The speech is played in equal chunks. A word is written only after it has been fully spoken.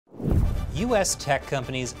U.S. tech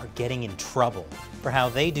companies are getting in trouble for how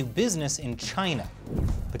they do business in China.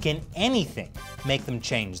 But can anything make them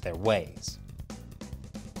change their ways?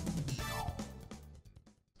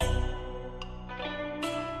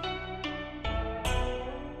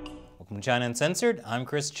 Welcome to China Uncensored. I'm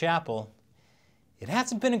Chris Chappell. It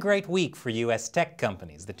hasn't been a great week for U.S. tech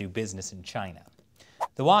companies that do business in China.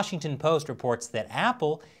 The Washington Post reports that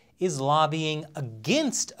Apple is lobbying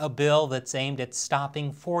against a bill that's aimed at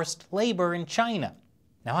stopping forced labor in China.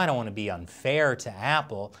 Now, I don't want to be unfair to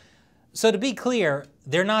Apple, so to be clear,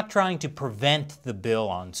 they're not trying to prevent the bill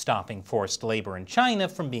on stopping forced labor in China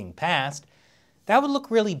from being passed. That would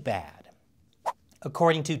look really bad.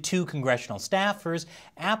 According to two congressional staffers,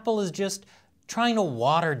 Apple is just trying to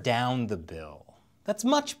water down the bill. That's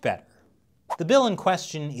much better. The bill in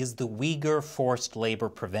question is the Uyghur Forced Labor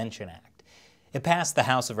Prevention Act. It passed the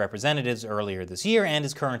House of Representatives earlier this year and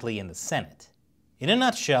is currently in the Senate. In a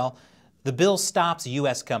nutshell, the bill stops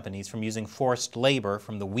U.S. companies from using forced labor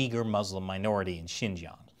from the Uyghur Muslim minority in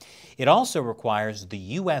Xinjiang. It also requires the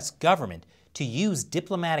U.S. government to use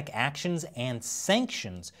diplomatic actions and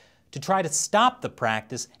sanctions to try to stop the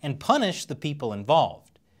practice and punish the people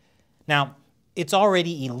involved. Now, it's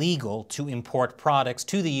already illegal to import products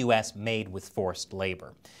to the U.S. made with forced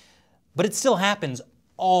labor, but it still happens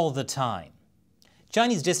all the time.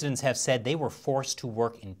 Chinese dissidents have said they were forced to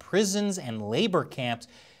work in prisons and labor camps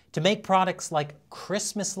to make products like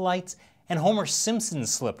Christmas lights and Homer Simpson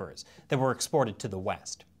slippers that were exported to the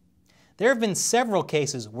West. There have been several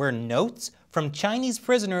cases where notes from Chinese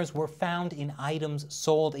prisoners were found in items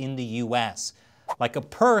sold in the U.S., like a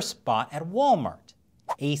purse bought at Walmart,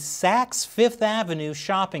 a Saks Fifth Avenue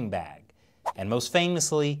shopping bag, and most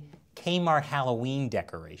famously, Kmart Halloween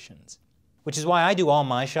decorations, which is why I do all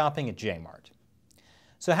my shopping at J-Mart.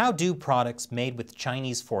 So how do products made with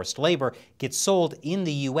Chinese forced labor get sold in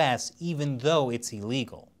the U.S. even though it's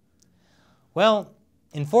illegal? Well,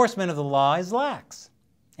 enforcement of the law is lax,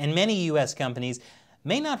 and many U.S. companies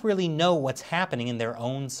may not really know what's happening in their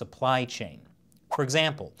own supply chain. For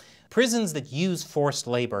example, prisons that use forced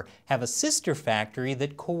labor have a sister factory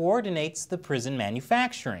that coordinates the prison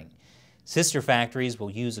manufacturing. Sister factories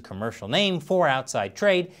will use a commercial name for outside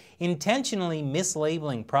trade, intentionally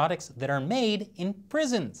mislabeling products that are made in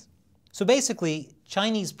prisons. So basically,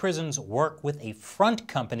 Chinese prisons work with a front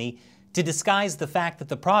company to disguise the fact that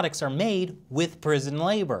the products are made with prison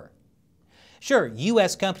labor. Sure,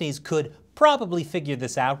 U.S. companies could probably figure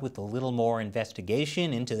this out with a little more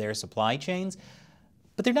investigation into their supply chains,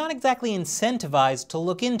 but they're not exactly incentivized to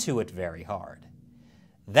look into it very hard.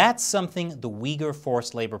 That's something the Uyghur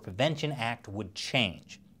Forced Labor Prevention Act would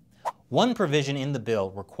change. One provision in the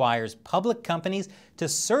bill requires public companies to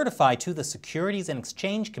certify to the Securities and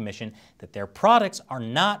Exchange Commission that their products are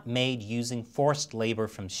not made using forced labor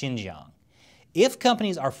from Xinjiang. If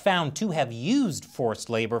companies are found to have used forced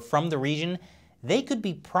labor from the region, they could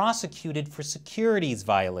be prosecuted for securities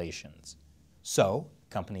violations. So,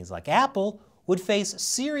 companies like Apple would face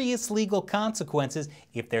serious legal consequences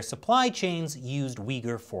if their supply chains used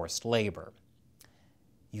Uyghur forced labor.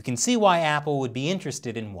 You can see why Apple would be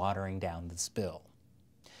interested in watering down this bill.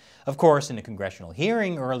 Of course, in a congressional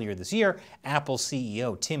hearing earlier this year, Apple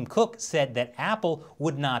CEO Tim Cook said that Apple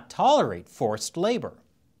would not tolerate forced labor.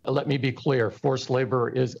 Let me be clear, forced labor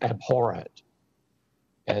is abhorrent,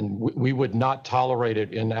 and we would not tolerate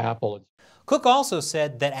it in Apple. Cook also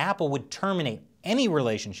said that Apple would terminate any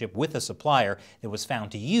relationship with a supplier that was found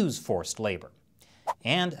to use forced labor.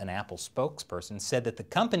 And an Apple spokesperson said that the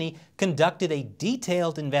company conducted a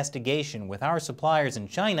detailed investigation with our suppliers in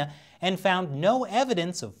China and found no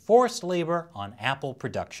evidence of forced labor on Apple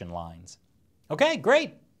production lines. Okay,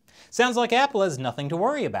 great. Sounds like Apple has nothing to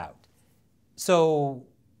worry about. So,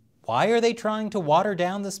 why are they trying to water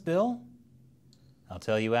down this bill? I'll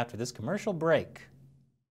tell you after this commercial break.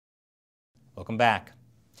 Welcome back.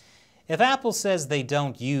 If Apple says they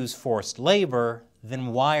don't use forced labor, then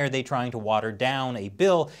why are they trying to water down a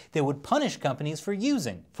bill that would punish companies for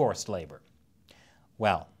using forced labor?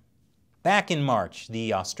 Well, back in March,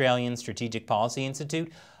 the Australian Strategic Policy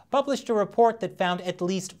Institute published a report that found at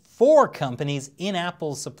least 4 companies in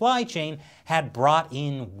Apple's supply chain had brought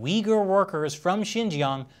in Uyghur workers from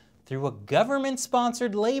Xinjiang through a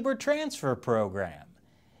government-sponsored labor transfer program.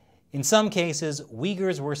 In some cases,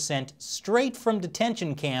 Uyghurs were sent straight from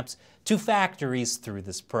detention camps to factories through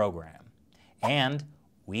this program. And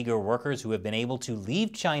Uyghur workers who have been able to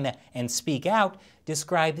leave China and speak out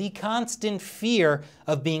describe the constant fear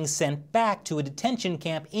of being sent back to a detention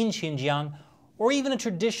camp in Xinjiang or even a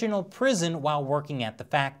traditional prison while working at the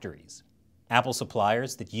factories. Apple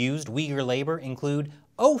suppliers that used Uyghur labor include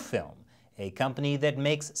O-Film, a company that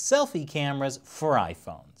makes selfie cameras for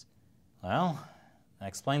iPhones. Well, that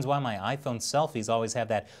explains why my iPhone selfies always have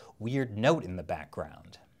that weird note in the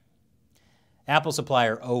background. Apple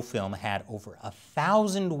supplier Ofilm had over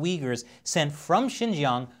 1,000 Uyghurs sent from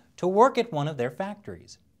Xinjiang to work at one of their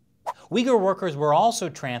factories. Uyghur workers were also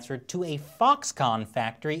transferred to a Foxconn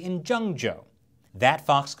factory in Zhengzhou. That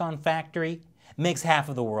Foxconn factory makes half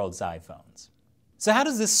of the world's iPhones. So how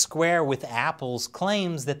does this square with Apple's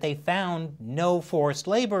claims that they found no forced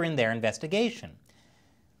labor in their investigation?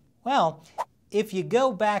 Well, if you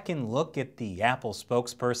go back and look at the Apple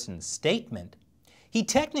spokesperson's statement, he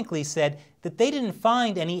technically said that they didn't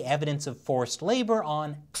find any evidence of forced labor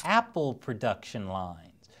on Apple production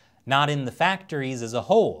lines, not in the factories as a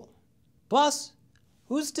whole. Plus,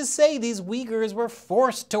 who's to say these Uyghurs were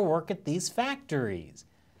forced to work at these factories?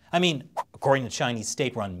 I mean, according to Chinese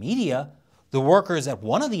state-run media, the workers at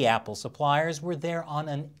one of the Apple suppliers were there on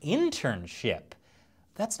an internship.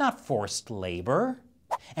 That's not forced labor.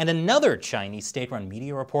 And another Chinese state-run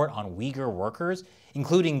media report on Uyghur workers,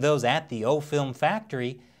 including those at the Ofilm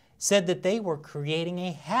factory, said that they were creating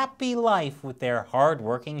a happy life with their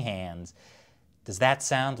hard-working hands. Does that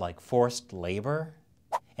sound like forced labor?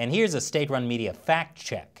 And here's a state-run media fact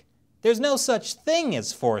check. There's no such thing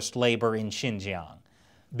as forced labor in Xinjiang,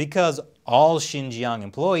 because all Xinjiang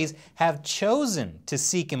employees have chosen to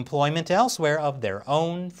seek employment elsewhere of their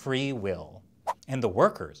own free will. And the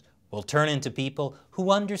workers will turn into people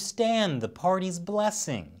who understand the party's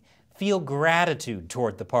blessing, feel gratitude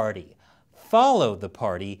toward the party, follow the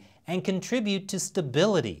party, and contribute to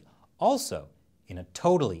stability, also in a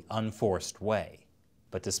totally unforced way.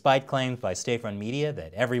 But despite claims by state-run media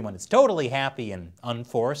that everyone is totally happy and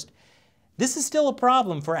unforced, this is still a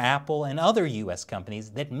problem for Apple and other US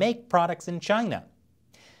companies that make products in China.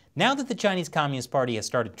 Now that the Chinese Communist Party has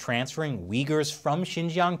started transferring Uyghurs from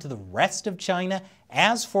Xinjiang to the rest of China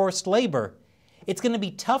as forced labor, it's going to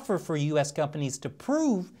be tougher for US companies to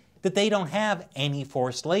prove that they don't have any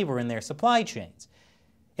forced labor in their supply chains.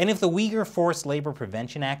 And if the Uyghur Forced Labor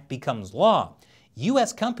Prevention Act becomes law,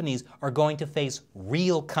 US companies are going to face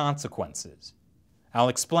real consequences. I'll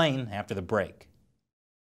explain after the break.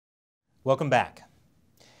 Welcome back.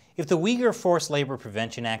 If the Uyghur Forced Labor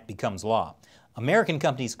Prevention Act becomes law, American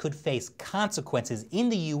companies could face consequences in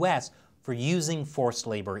the US for using forced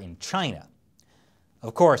labor in China.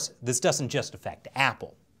 Of course, this doesn't just affect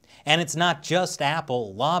Apple. And it's not just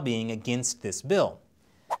Apple lobbying against this bill.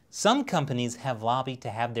 Some companies have lobbied to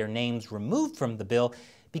have their names removed from the bill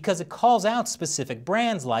because it calls out specific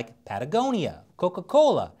brands like Patagonia,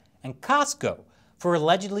 Coca-Cola, and Costco for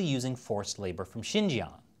allegedly using forced labor from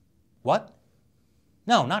Xinjiang. What?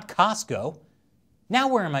 No, not Costco. Now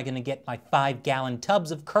where am I going to get my 5-gallon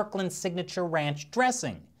tubs of Kirkland's Signature Ranch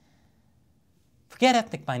dressing? Forget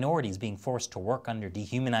ethnic minorities being forced to work under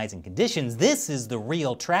dehumanizing conditions. This is the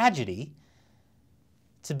real tragedy.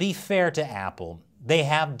 To be fair to Apple, they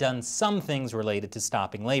have done some things related to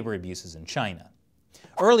stopping labor abuses in China.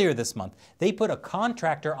 Earlier this month, they put a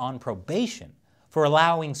contractor on probation for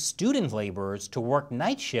allowing student laborers to work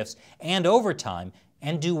night shifts and overtime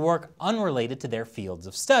and do work unrelated to their fields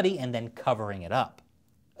of study and then covering it up.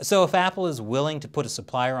 So if Apple is willing to put a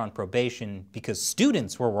supplier on probation because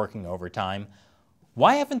students were working overtime,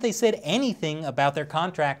 why haven't they said anything about their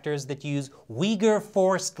contractors that use Uyghur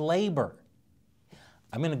forced labor?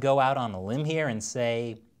 I'm going to go out on a limb here and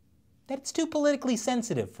say that it's too politically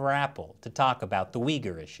sensitive for Apple to talk about the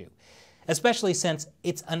Uyghur issue, especially since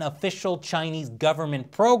it's an official Chinese government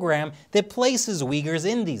program that places Uyghurs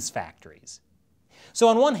in these factories. So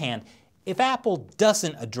on one hand, if Apple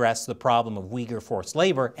doesn't address the problem of Uyghur forced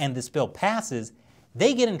labor and this bill passes,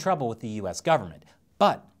 they get in trouble with the US government.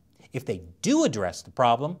 But if they do address the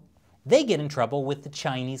problem, they get in trouble with the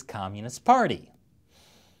Chinese Communist Party.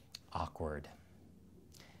 Awkward.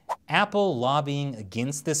 Apple lobbying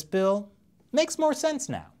against this bill makes more sense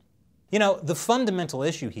now. You know, the fundamental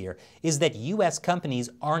issue here is that US companies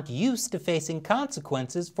aren't used to facing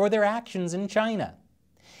consequences for their actions in China.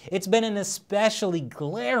 It's been an especially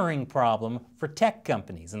glaring problem for tech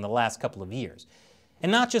companies in the last couple of years,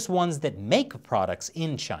 and not just ones that make products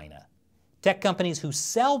in China. Tech companies who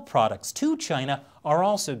sell products to China are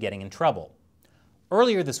also getting in trouble.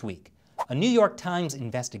 Earlier this week, a New York Times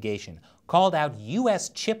investigation called out US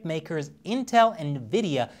chip makers Intel and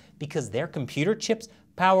NVIDIA because their computer chips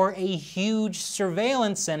power a huge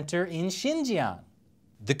surveillance center in Xinjiang.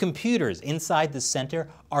 The computers inside the center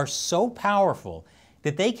are so powerful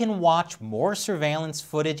that they can watch more surveillance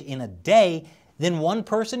footage in a day than one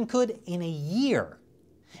person could in a year.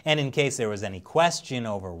 And in case there was any question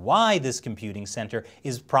over why this computing center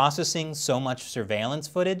is processing so much surveillance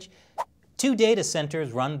footage, 2 data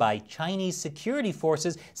centers run by Chinese security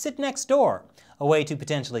forces sit next door, a way to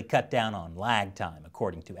potentially cut down on lag time,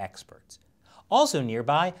 according to experts. Also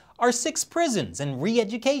nearby are 6 prisons and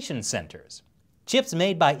re-education centers. Chips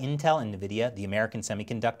made by Intel and NVIDIA, the American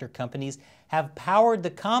semiconductor companies, have powered the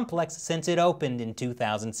complex since it opened in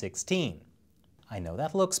 2016. I know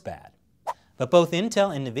that looks bad, but both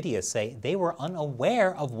Intel and NVIDIA say they were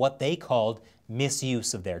unaware of what they called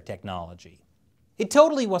misuse of their technology. It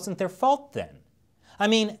totally wasn't their fault then. I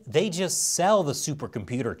mean, they just sell the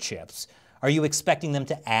supercomputer chips. Are you expecting them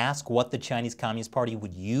to ask what the Chinese Communist Party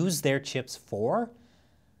would use their chips for?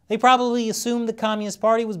 They probably assumed the Communist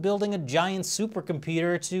Party was building a giant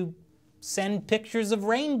supercomputer to send pictures of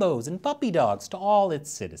rainbows and puppy dogs to all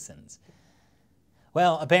its citizens.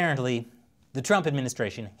 Well, apparently, the Trump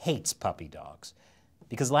administration hates puppy dogs,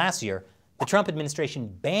 because last year, the Trump administration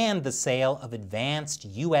banned the sale of advanced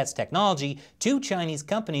U.S. technology to Chinese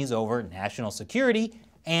companies over national security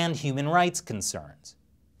and human rights concerns.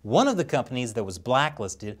 One of the companies that was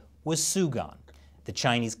blacklisted was Sugon, the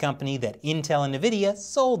Chinese company that Intel and NVIDIA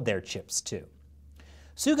sold their chips to.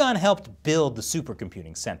 Sugon helped build the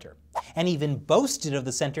supercomputing center, and even boasted of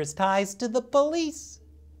the center's ties to the police.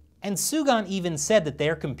 And Sugon even said that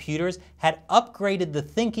their computers had upgraded the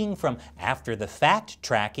thinking from after-the-fact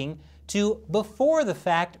tracking to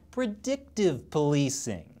before-the-fact predictive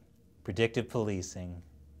policing. Predictive policing.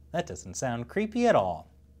 That doesn't sound creepy at all.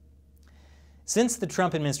 Since the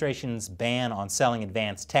Trump administration's ban on selling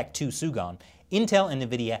advanced tech to Sugon, Intel and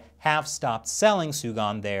NVIDIA have stopped selling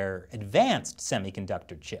Sugon their advanced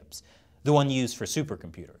semiconductor chips, the one used for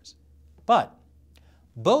supercomputers. But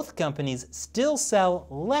both companies still sell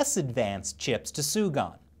less advanced chips to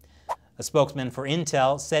Sugon. A spokesman for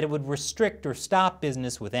Intel said it would restrict or stop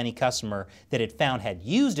business with any customer that it found had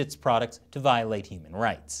used its products to violate human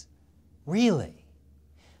rights. Really?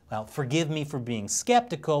 Well, forgive me for being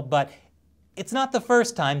skeptical, but it's not the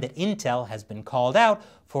first time that Intel has been called out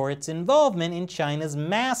for its involvement in China's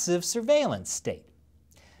massive surveillance state.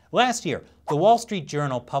 Last year, the Wall Street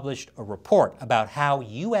Journal published a report about how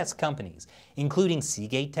U.S. companies, including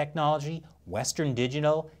Seagate Technology, Western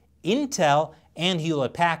Digital, Intel, and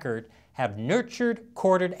Hewlett-Packard, have nurtured,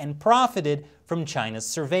 courted, and profited from China's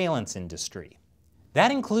surveillance industry.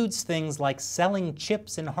 That includes things like selling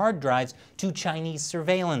chips and hard drives to Chinese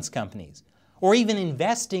surveillance companies, or even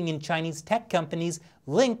investing in Chinese tech companies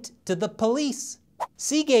linked to the police.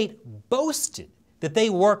 Seagate boasted that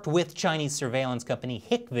they worked with Chinese surveillance company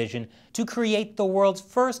Hikvision to create the world's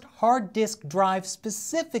first hard disk drive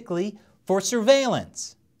specifically for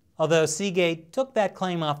surveillance. Although Seagate took that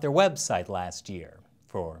claim off their website last year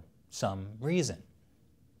for some reason.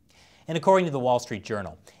 And according to the Wall Street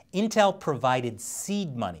Journal, Intel provided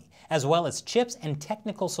seed money as well as chips and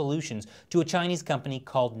technical solutions to a Chinese company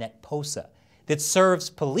called NetPosa that serves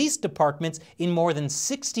police departments in more than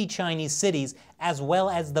 60 Chinese cities, as well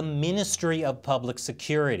as the Ministry of Public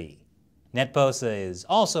Security. NetPosa is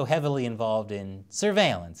also heavily involved in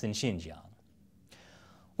surveillance in Xinjiang.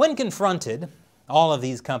 When confronted, all of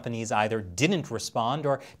these companies either didn't respond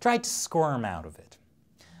or tried to squirm out of it.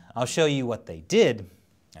 I'll show you what they did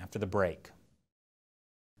after the break.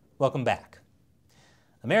 Welcome back.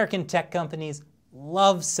 American tech companies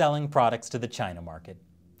love selling products to the China market.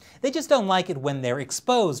 They just don't like it when they're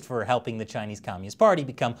exposed for helping the Chinese Communist Party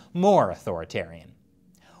become more authoritarian.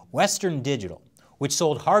 Western Digital, which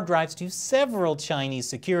sold hard drives to several Chinese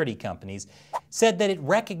security companies, said that it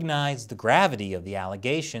recognized the gravity of the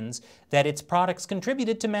allegations that its products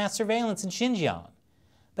contributed to mass surveillance in Xinjiang.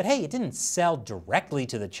 But hey, it didn't sell directly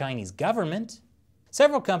to the Chinese government.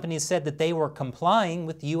 Several companies said that they were complying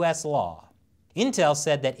with U.S. law. Intel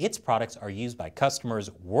said that its products are used by customers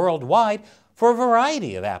worldwide for a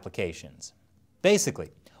variety of applications.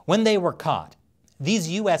 Basically, when they were caught, these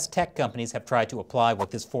U.S. tech companies have tried to apply what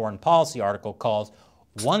this foreign policy article calls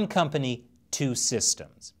one company, two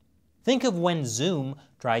systems. Think of when Zoom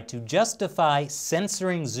tried to justify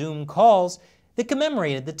censoring Zoom calls that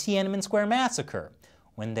commemorated the Tiananmen Square massacre,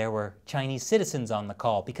 when there were Chinese citizens on the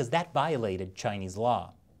call because that violated Chinese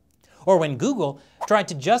law. Or when Google tried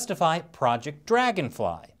to justify Project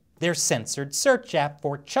Dragonfly, their censored search app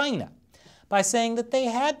for China, by saying that they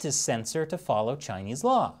had to censor to follow Chinese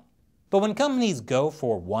law. But when companies go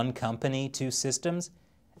for one company, two systems,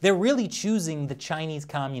 they're really choosing the Chinese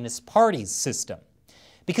Communist Party's system,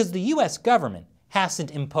 because the U.S. government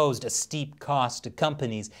hasn't imposed a steep cost to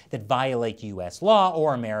companies that violate U.S. law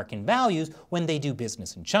or American values when they do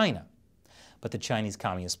business in China. But the Chinese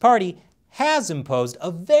Communist Party has imposed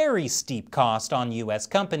a very steep cost on U.S.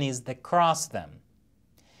 companies that cross them.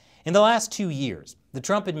 In the last 2 years, the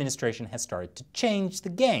Trump administration has started to change the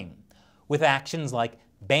game, with actions like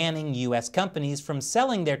banning U.S. companies from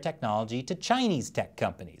selling their technology to Chinese tech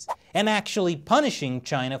companies, and actually punishing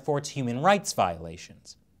China for its human rights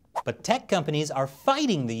violations. But tech companies are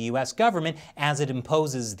fighting the U.S. government as it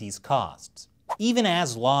imposes these costs, even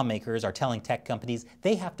as lawmakers are telling tech companies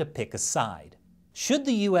they have to pick a side. Should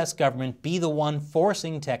the U.S. government be the one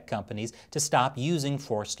forcing tech companies to stop using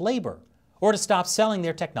forced labor, or to stop selling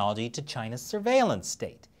their technology to China's surveillance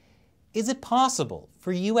state? Is it possible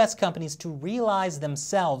for U.S. companies to realize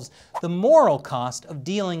themselves the moral cost of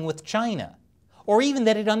dealing with China, or even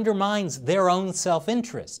that it undermines their own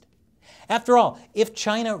self-interest? After all, if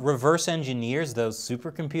China reverse engineers those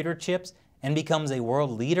supercomputer chips and becomes a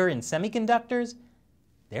world leader in semiconductors,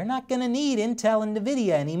 they're not going to need Intel and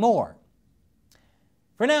NVIDIA anymore.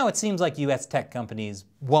 For now, it seems like U.S. tech companies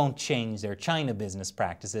won't change their China business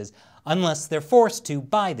practices unless they're forced to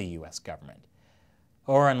by the U.S. government,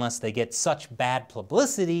 or unless they get such bad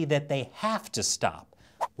publicity that they have to stop,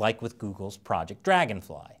 like with Google's Project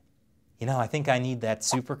Dragonfly. You know, I think I need that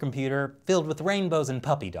supercomputer filled with rainbows and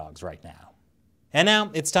puppy dogs right now. And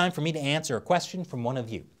now it's time for me to answer a question from one of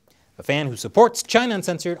you, a fan who supports China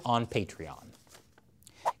Uncensored on Patreon.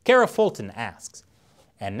 Kara Fulton asks,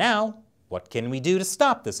 and now, what can we do to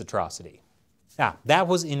stop this atrocity? That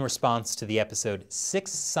was in response to the episode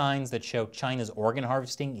 6 Signs That Show China's Organ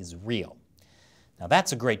Harvesting is Real. Now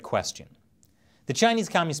that's a great question. The Chinese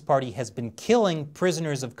Communist Party has been killing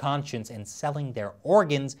prisoners of conscience and selling their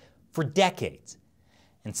organs for decades.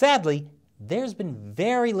 And sadly, there's been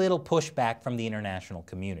very little pushback from the international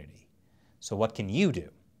community. So what can you do?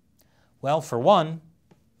 Well, for one,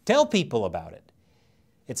 tell people about it.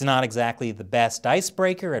 It's not exactly the best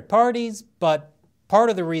icebreaker at parties, but part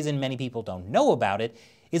of the reason many people don't know about it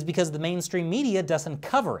is because the mainstream media doesn't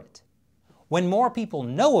cover it. When more people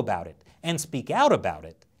know about it and speak out about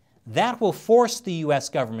it, that will force the U.S.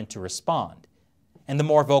 government to respond. And the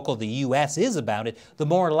more vocal the U.S. is about it, the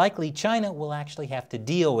more likely China will actually have to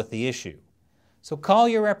deal with the issue. So call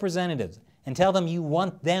your representatives and tell them you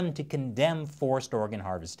want them to condemn forced organ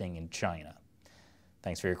harvesting in China.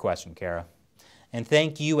 Thanks for your question, Kara. And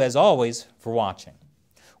thank you, as always, for watching.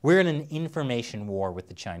 We're in an information war with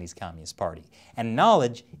the Chinese Communist Party, and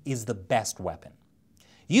knowledge is the best weapon.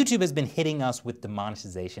 YouTube has been hitting us with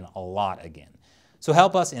demonetization a lot again, so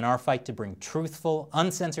help us in our fight to bring truthful,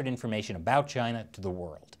 uncensored information about China to the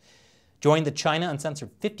world. Join the China Uncensored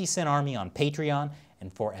 50-cent army on Patreon,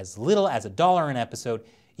 and for as little as $1 an episode,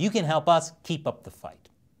 you can help us keep up the fight.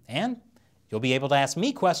 And you'll be able to ask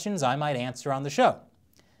me questions I might answer on the show.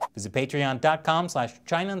 Visit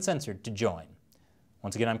patreon.com/ChinaUncensored to join.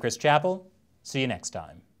 Once again, I'm Chris Chappell. See you next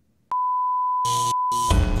time.